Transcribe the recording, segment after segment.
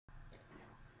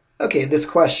Okay, in this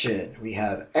question, we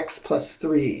have x plus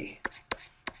 3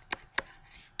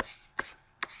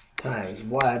 times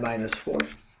y minus 4,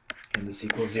 and this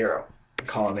equals 0. In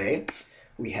column A,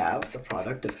 we have the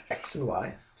product of x and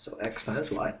y, so x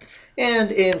times y. And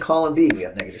in column B, we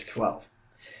have negative 12.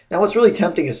 Now, what's really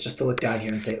tempting is just to look down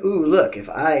here and say, ooh, look, if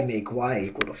I make y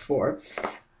equal to 4,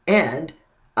 and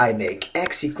I make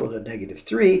x equal to negative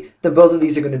 3, then both of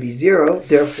these are going to be 0,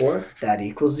 therefore that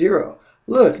equals 0.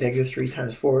 Look, negative 3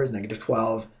 times 4 is negative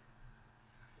 12.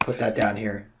 Put that down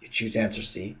here. You choose answer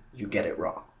C. You get it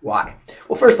wrong. Why?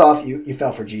 Well, first off, you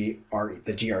fell for the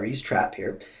GRE's trap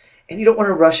here. And you don't want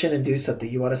to rush in and do something.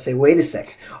 You want to say, wait a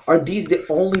second. Are these the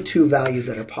only two values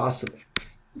that are possible?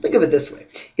 Think of it this way.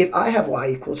 If I have y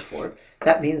equals 4,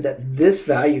 that means that this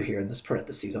value here in this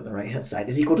parentheses on the right-hand side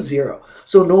is equal to 0.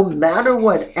 So no matter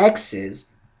what x is,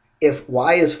 if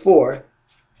y is 4,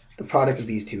 the product of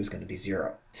these two is going to be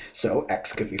 0. So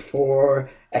x could be 4,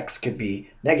 x could be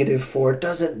negative 4,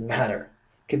 doesn't matter.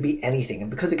 It could be anything.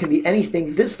 And because it can be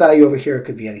anything, this value over here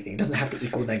could be anything. It doesn't have to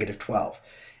equal negative 12.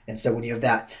 And so when you have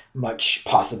that much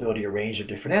possibility or range of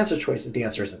different answer choices, the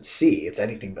answer isn't C. It's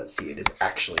anything but C. It is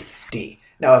actually D.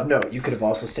 Now, of note, you could have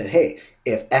also said, hey,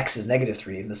 if x is negative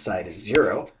 3 and this side is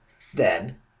 0,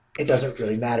 then it doesn't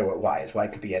really matter what y is. Y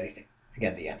could be anything.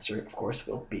 Again, the answer, of course,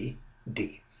 will be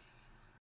D.